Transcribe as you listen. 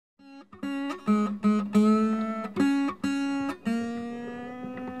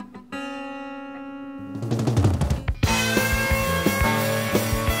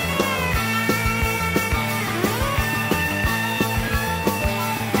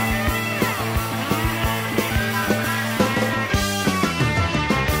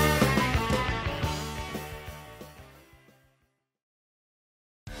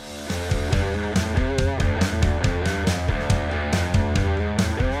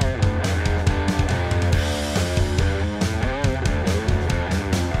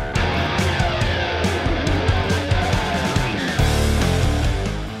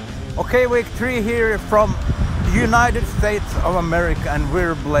Okay, week 3 here from United States of America, and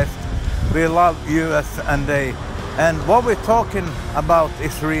we're blessed. We love US and they. And what we're talking about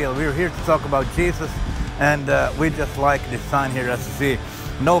is real. We're here to talk about Jesus, and we just like this sign here, as you see.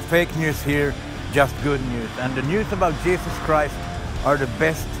 No fake news here, just good news. And the news about Jesus Christ are the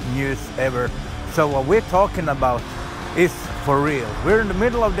best news ever. So what we're talking about is for real. We're in the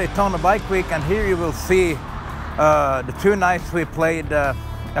middle of Daytona Bike Week, and here you will see the 2 nights we played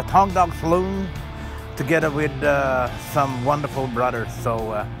at Hog Dog Saloon together with some wonderful brothers.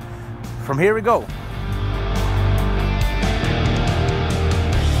 So from here we go.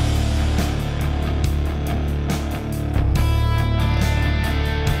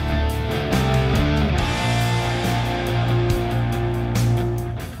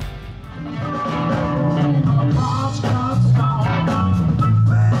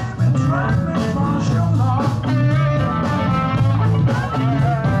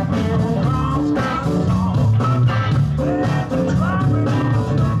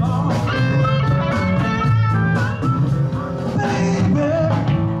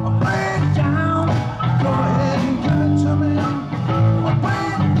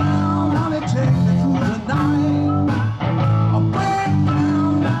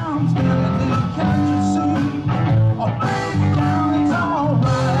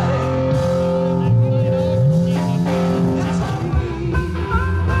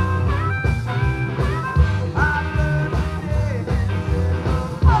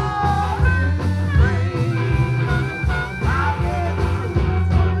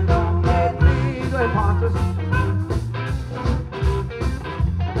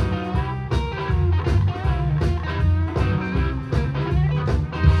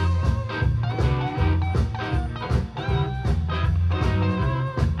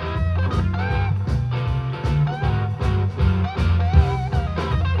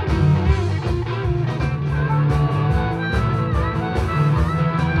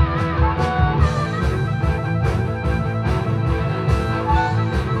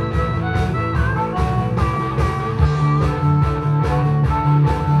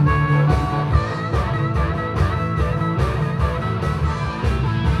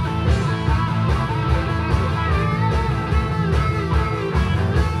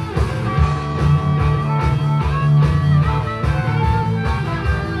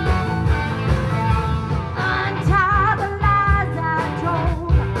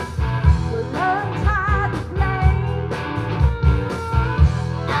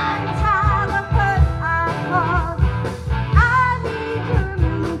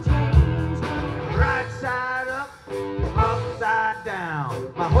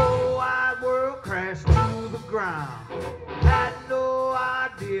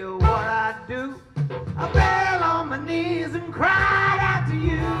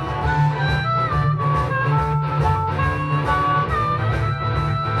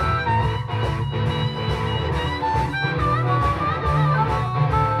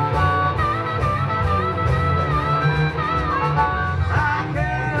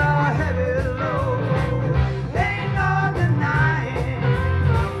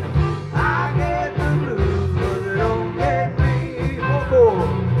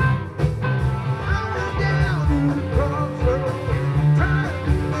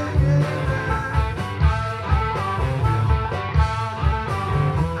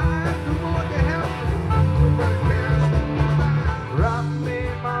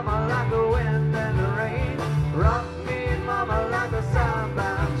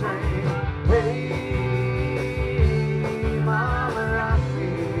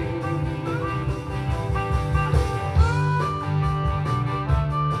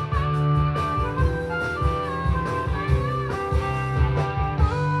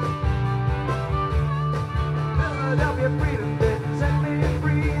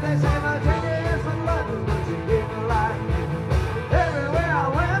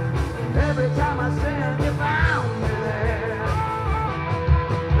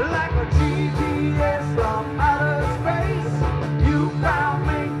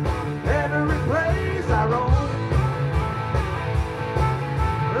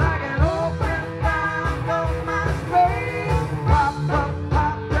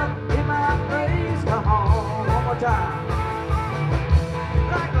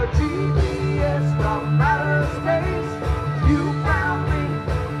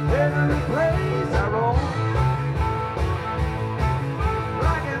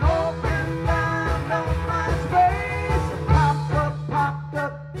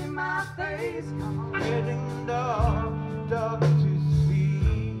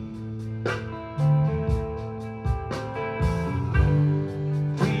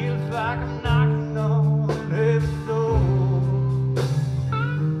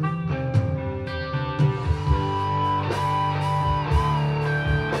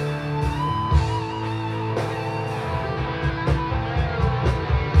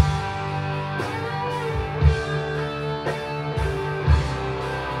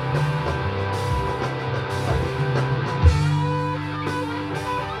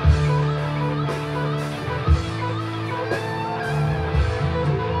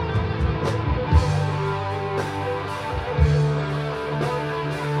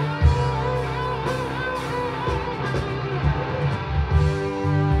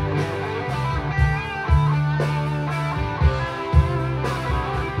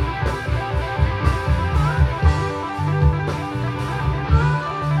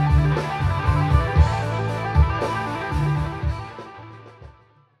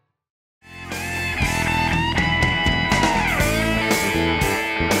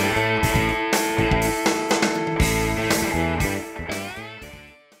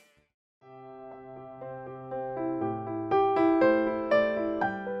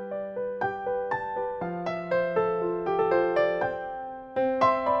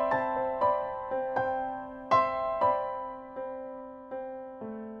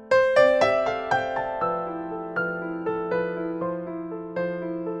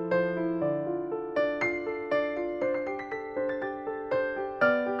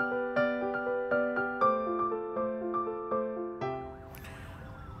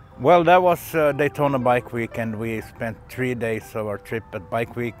 Well, that was Daytona Bike Week, and we spent 3 days of our trip at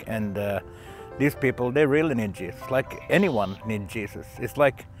Bike Week, and these people, they really need Jesus, like anyone needs Jesus. It's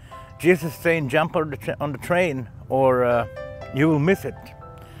like Jesus saying, jump on the train or you will miss it.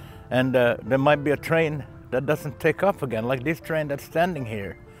 And there might be a train that doesn't take off again, like this train that's standing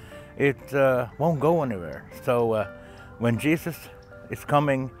here. It won't go anywhere. So when Jesus is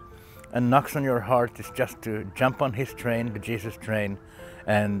coming and knocks on your heart, it's just to jump on his train, the Jesus train,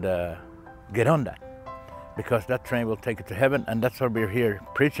 and get on that. Because that train will take you to heaven, and that's what we're here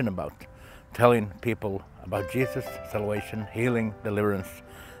preaching about. Telling people about Jesus, salvation, healing, deliverance,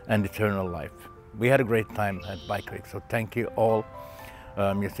 and eternal life. We had a great time at Bike Week, so thank you all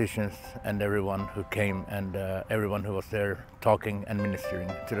musicians and everyone who came and everyone who was there talking and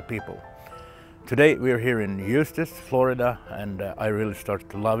ministering to the people. Today we are here in Eustis, Florida, and I really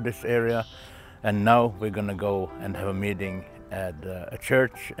started to love this area. And now we're gonna go and have a meeting at a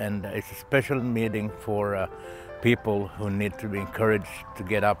church, and it's a special meeting for people who need to be encouraged to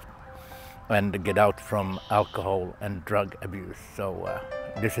get up and get out from alcohol and drug abuse. So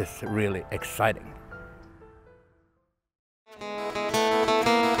this is really exciting.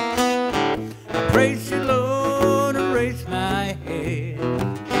 I praise you, Lord, I raise my head.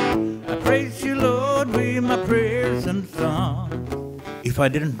 I praise you, Lord, with my prayers and song. If I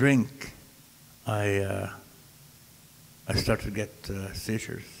didn't drink, I started to get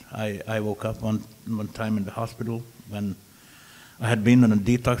seizures. I woke up one time in the hospital when I had been in a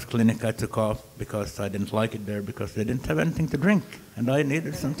detox clinic. I took off because I didn't like it there because they didn't have anything to drink. And I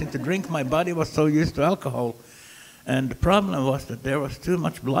needed something to drink. My body was so used to alcohol. And the problem was that there was too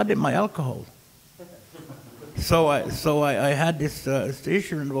much blood in my alcohol. So I had this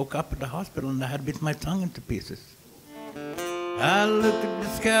seizure and woke up at the hospital, and I had bit my tongue into pieces. I look at the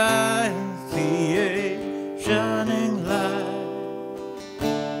sky and see a shining light.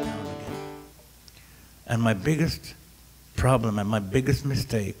 And my biggest problem and my biggest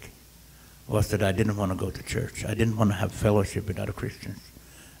mistake was that I didn't want to go to church. I didn't want to have fellowship with other Christians.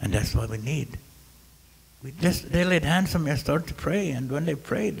 And that's what we need. They laid hands on me and started to pray, and when they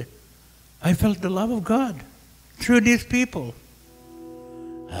prayed, I felt the love of God through these people.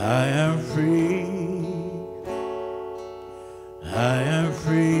 I am free. I am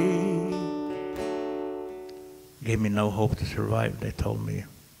free. Gave me no hope to survive. They told me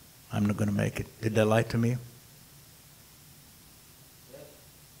I'm not going to make it. Did they lie to me?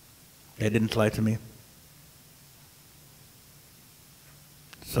 They didn't lie to me.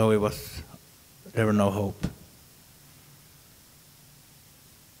 So there was no hope.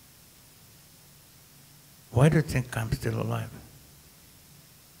 Why do you think I'm still alive?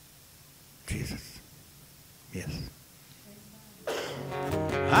 Jesus. Yes.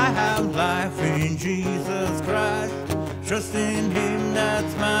 I have life in Jesus Christ. Trust in him,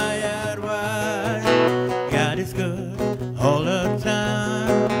 that's my advice. God is good all the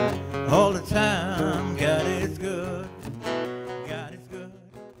time. All the time, God is good. God is good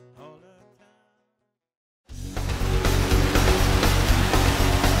all the time.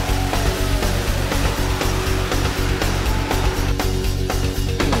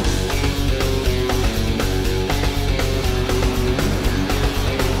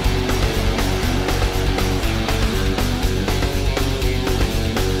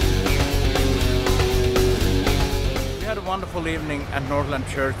 We had a wonderful evening at Nortland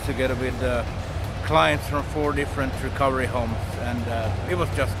Church together with clients from 4 different recovery homes, and it was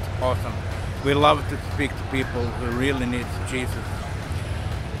just awesome. We love to speak to people who really need Jesus.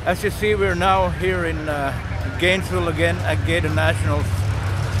 As you see, we're now here in Gainesville again at Gatornationals,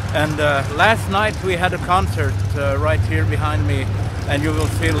 and last night we had a concert right here behind me, and you will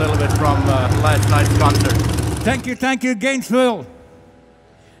see a little bit from last night's concert. Thank you, Gainesville.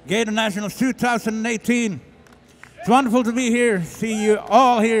 Gatornationals 2018. It's wonderful to be here, see you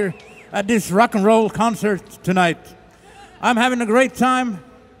all here at this rock and roll concert tonight. I'm having a great time,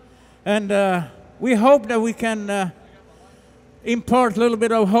 and we hope that we can impart a little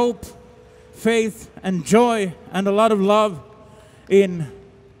bit of hope, faith, and joy, and a lot of love in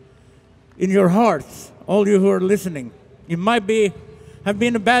your hearts, all you who are listening. It might have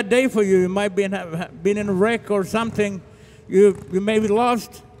been a bad day for you. You might have been in a wreck or something. You may be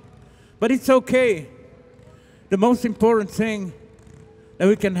lost, but it's okay. The most important thing that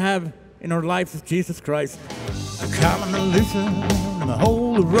we can have in our lives is Jesus Christ. Come and listen, I'm a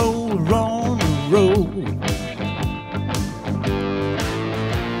whole roll on the road.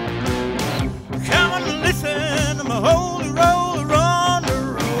 Come and listen, I'm a whole roll on the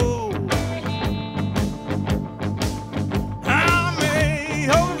road. I'm a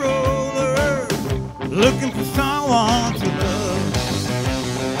whole roller looking for someone to love.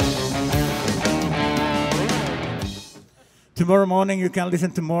 Tomorrow morning you can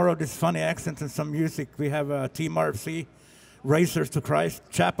listen to more of this funny accent and some music. We have a Team RFC, Racers to Christ,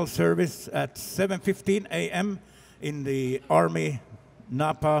 chapel service at 7:15 a.m. in the Army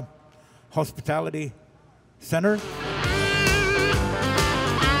Napa Hospitality Center.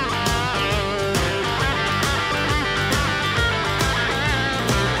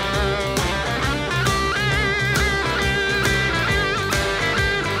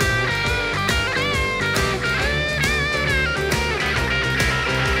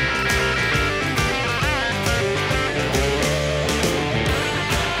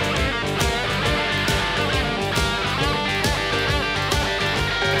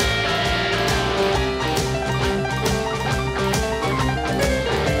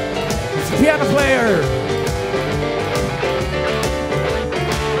 Piano player.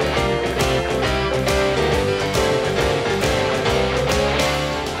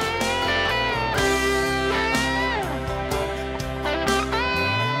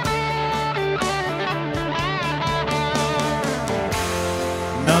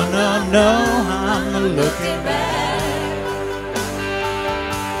 No, I'm looking back.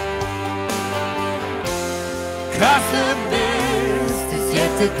 'Cause the best is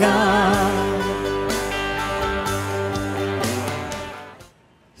yet to come.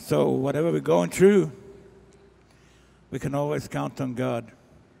 So whatever we're going through, we can always count on God.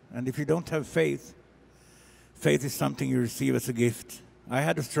 And if you don't have faith, faith is something you receive as a gift. I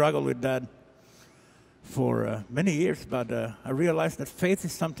had to struggle with that for many years, but I realized that faith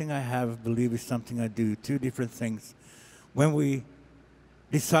is something I have, believe is something I do, two different things. When we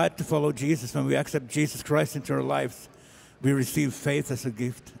decide to follow Jesus, when we accept Jesus Christ into our lives, we receive faith as a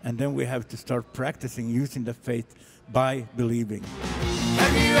gift, and then we have to start practicing using the faith by believing.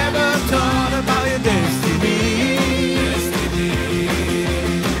 Have you ever thought about your destiny?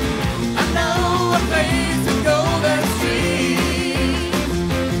 I know a place to go that's free.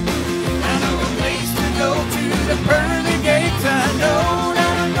 I know a place to go to the pearly gates. I know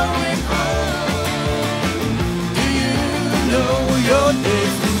that I'm going home. Do you know your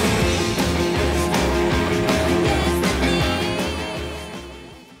destiny?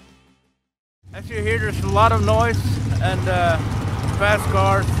 As you hear, there's a lot of noise and fast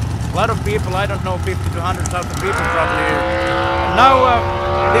cars, a lot of people. I don't know, 50 to 100,000 people probably here. And now,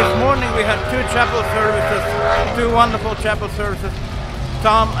 this morning we had two chapel services, two wonderful chapel services.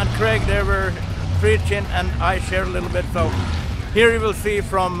 Tom and Craig, they were preaching and I shared a little bit. So here you will see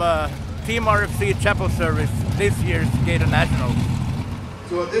from Team RFC chapel service this year's Gatornationals.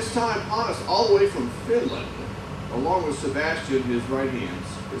 So at this time, Hannes, all the way from Finland, along with Sebastian, his right hand,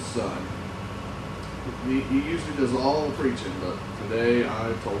 his son. He usually does all the preaching, but today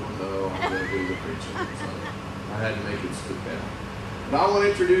I told him no, I'm going to do the preaching. So I had to make it sit down. But I want to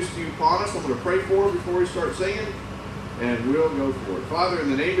introduce to you Hannes. I'm going to pray for him before we start singing, and we'll go for it. Father,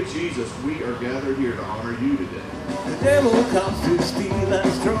 in the name of Jesus, we are gathered here to honor you today. The devil comes to steal and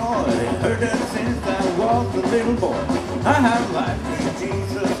destroy. Heard that since I was a little boy. I have life in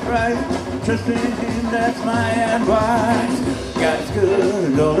Jesus Christ. Trust in him, that's my advice. God is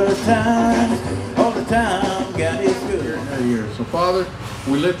good all the time. All the time, God is good. Here. So Father,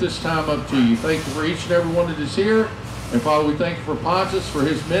 we lift this time up to you. Thank you for each and every one that is here. And Father, we thank you for Pontus, for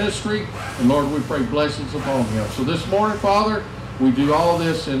his ministry. And Lord, we pray blessings upon him. So this morning, Father, we do all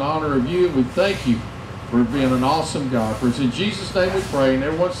this in honor of you. We thank you for being an awesome God. For it's in Jesus' name we pray. And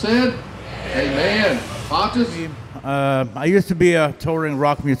everyone said, Amen. Pontus? I used to be a touring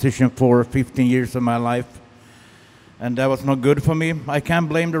rock musician for 15 years of my life. And that was not good for me. I can't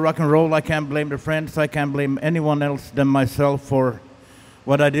blame the rock and roll. I can't blame the friends. I can't blame anyone else than myself for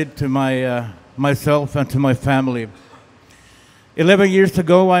what I did to myself and to my family. 11 years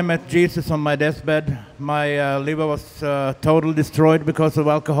ago, I met Jesus on my deathbed. My liver was totally destroyed because of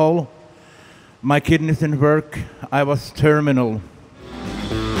alcohol. My kidneys didn't work. I was terminal.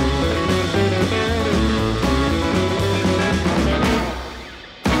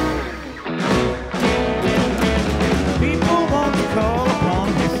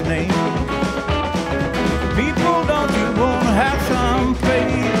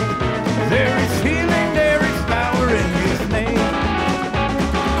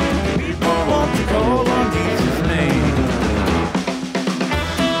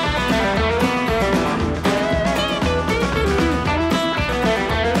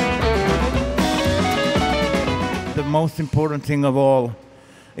 The most important thing of all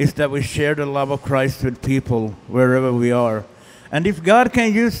is that we share the love of Christ with people wherever we are. And if God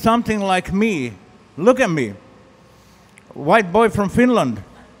can use something like me, look at me, white boy from Finland,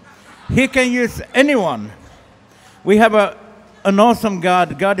 he can use anyone. We have an awesome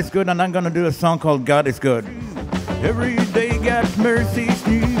God. God is good, and I'm going to do a song called God is Good. Every day God's mercy's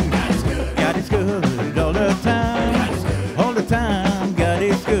new. God is good all the time. All the time, God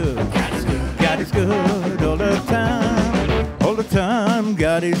is good. God is good all the time. All the time,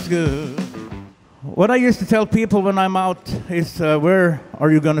 God is good. What I used to tell people when I'm out is, where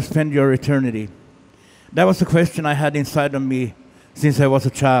are you going to spend your eternity? That was a question I had inside of me since I was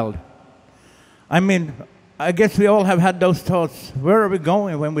a child. I mean, I guess we all have had those thoughts. Where are we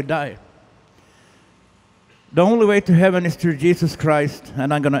going when we die? The only way to heaven is through Jesus Christ,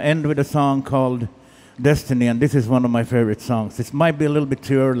 and I'm going to end with a song called Destiny, and this is one of my favorite songs. It might be a little bit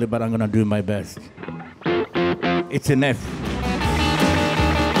too early, but I'm going to do my best. It's in F.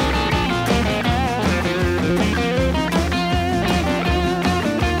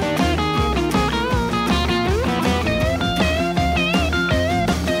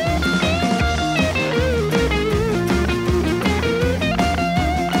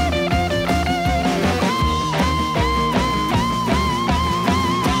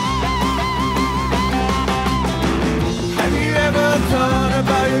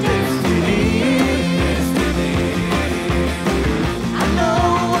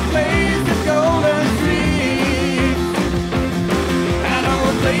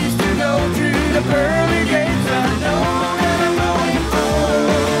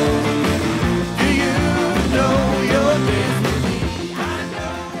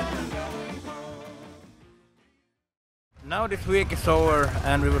 Now this week is over,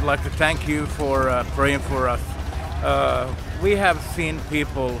 and we would like to thank you for praying for us. We have seen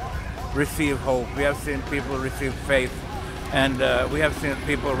people receive hope. We have seen people receive faith, and we have seen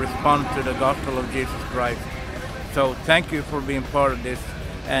people respond to the gospel of Jesus Christ. So thank you for being part of this,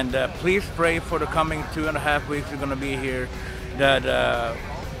 and please pray for the coming 2.5 weeks we're going to be here, that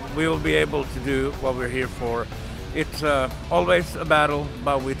we will be able to do what we're here for. It's always a battle,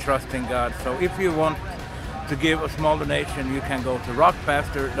 but we trust in God. So if you want to give a small donation, you can go to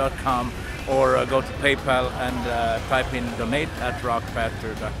rockpastor.com or go to PayPal and type in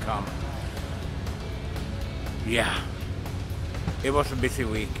donate@rockpastor.com. Yeah, it was a busy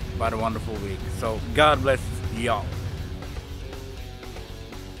week, but a wonderful week. So God bless y'all.